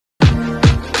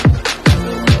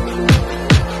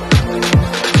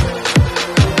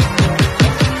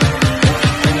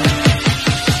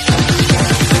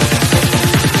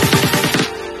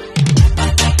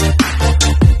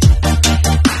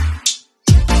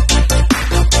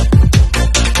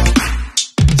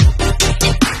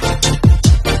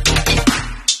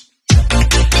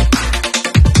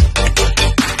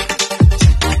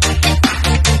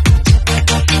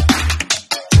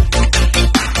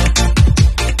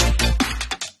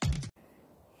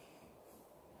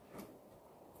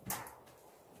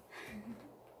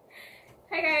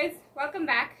welcome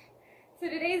back. So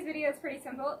today's video is pretty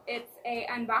simple. It's a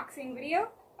unboxing video.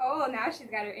 Oh, now she's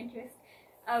got her interest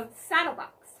of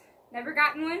saddlebox. Never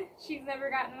gotten one. She's never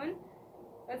gotten one.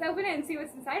 Let's open it and see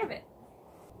what's inside of it.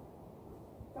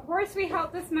 The horse we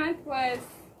helped this month was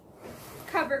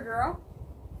Cover Girl.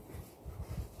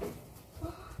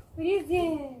 What is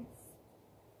this?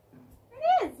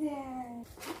 What is this?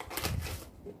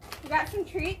 We got some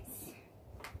treats.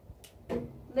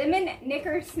 Lemon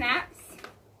Knicker Snaps.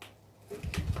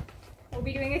 We'll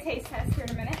be doing a taste test here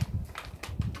in a minute.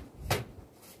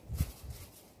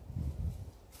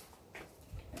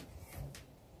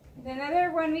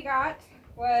 Another one we got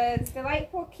was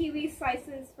Delightful Kiwi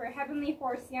Slices for Heavenly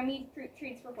Horse Yummy Fruit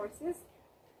Treats for Horses.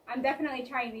 I'm definitely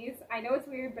trying these. I know it's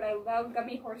weird, but I love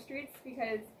gummy horse treats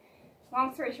because,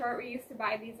 long story short, we used to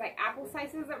buy these like apple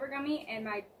slices that were gummy, and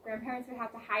my grandparents would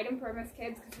have to hide them from us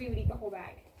kids because we would eat the whole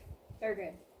bag. They're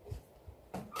good.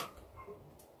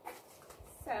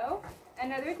 So,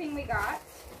 another thing we got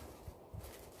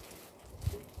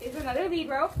is another lead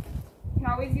rope. You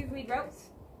can always use lead ropes.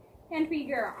 And be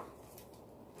girl.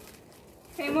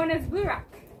 Same one as Blue Rock.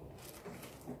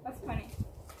 That's funny.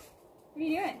 What are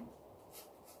you doing?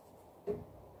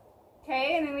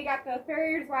 Okay, and then we got the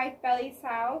Farrier's Wife Belly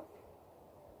Salve.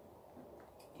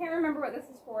 Can't remember what this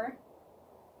is for.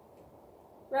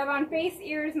 Rub on face,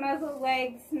 ears, muzzle,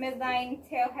 legs, midline,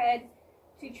 tail head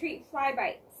to treat fly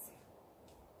bites,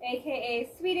 aka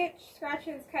sweet itch,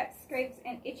 scratches, cuts, scrapes,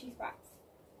 and itchy spots.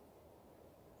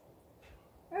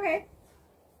 Okay,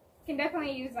 can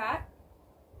definitely use that.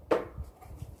 The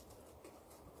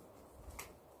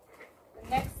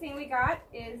next thing we got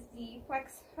is the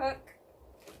Flex Hook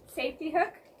Safety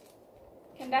Hook.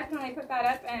 Can definitely put that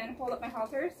up and hold up my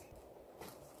halters.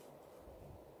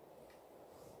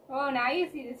 Oh, now you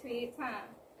see the sweets, huh?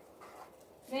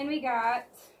 Then we got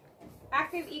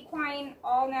Active Equine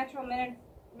All Natural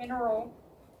Mineral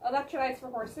Electrolytes for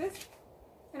Horses.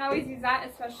 Can always use that,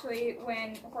 especially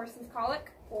when the horse is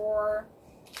colic, or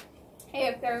hey,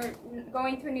 if they're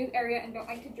going to a new area and don't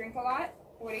like to drink a lot.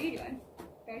 What are you doing?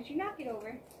 Don't you knock it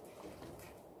over.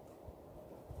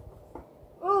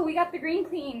 Oh, we got the Green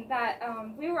Clean that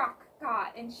Blue Rock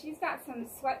got, and she's got some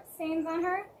sweat stains on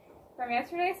her from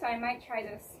yesterday, so I might try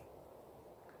this.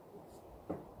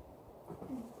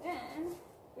 And then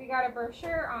we got a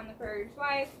brochure on the Farrier's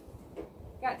Wife.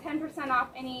 Got 10% off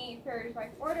any Farrier's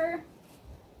Wife order.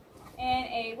 And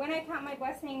a When I Count My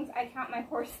Blessings, I Count My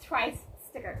Horse Twice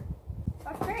sticker.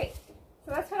 That's great.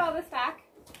 So let's put all this back.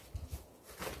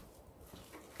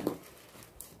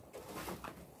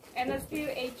 And let's do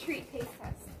a treat taste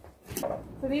test.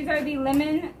 So these are the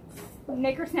Lemon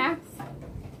Knicker Snaps.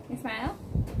 You smile?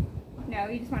 No,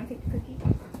 you just want to take the cookie.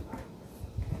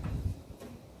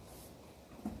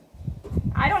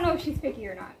 I don't know if she's picky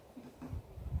or not.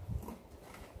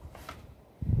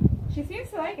 She seems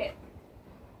to like it.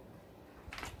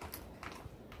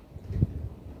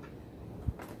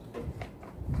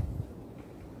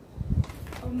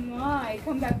 Oh my,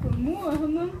 come back for more,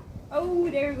 huh? Oh,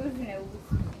 there goes the nose.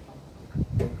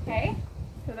 Okay,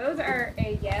 so those are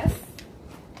a yes.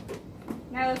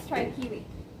 Now let's try the kiwi.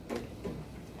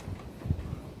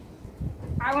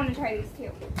 I want to try these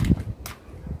too.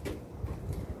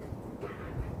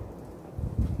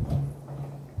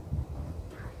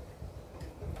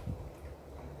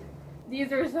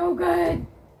 These are so good.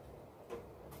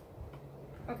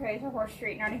 Okay, it's a horse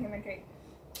treat, not a human treat.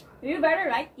 You better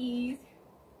like these.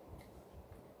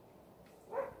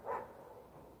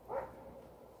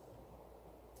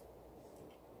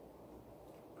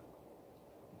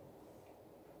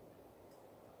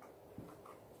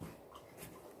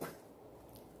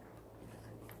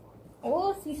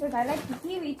 Oh, she says I like the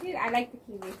kiwi too. I like the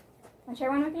kiwi. Want to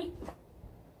share one with me?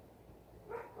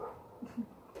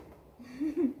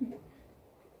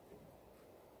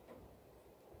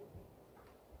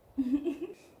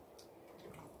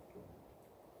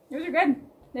 Those are good.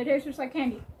 They taste just like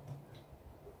candy.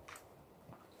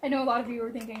 I know a lot of you are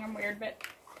thinking I'm weird, but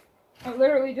it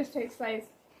literally just tastes like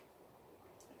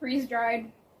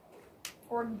freeze-dried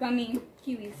or gummy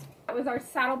kiwis. That was our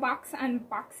saddlebox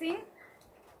unboxing.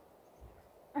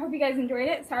 I hope you guys enjoyed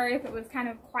it. Sorry if it was kind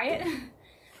of quiet.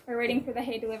 We're waiting for the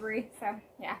hay delivery, so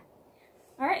yeah.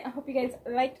 Alright, I hope you guys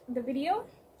liked the video,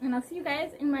 and I'll see you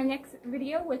guys in my next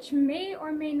video, which may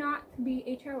or may not be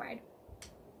a trail ride.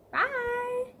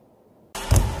 Bye!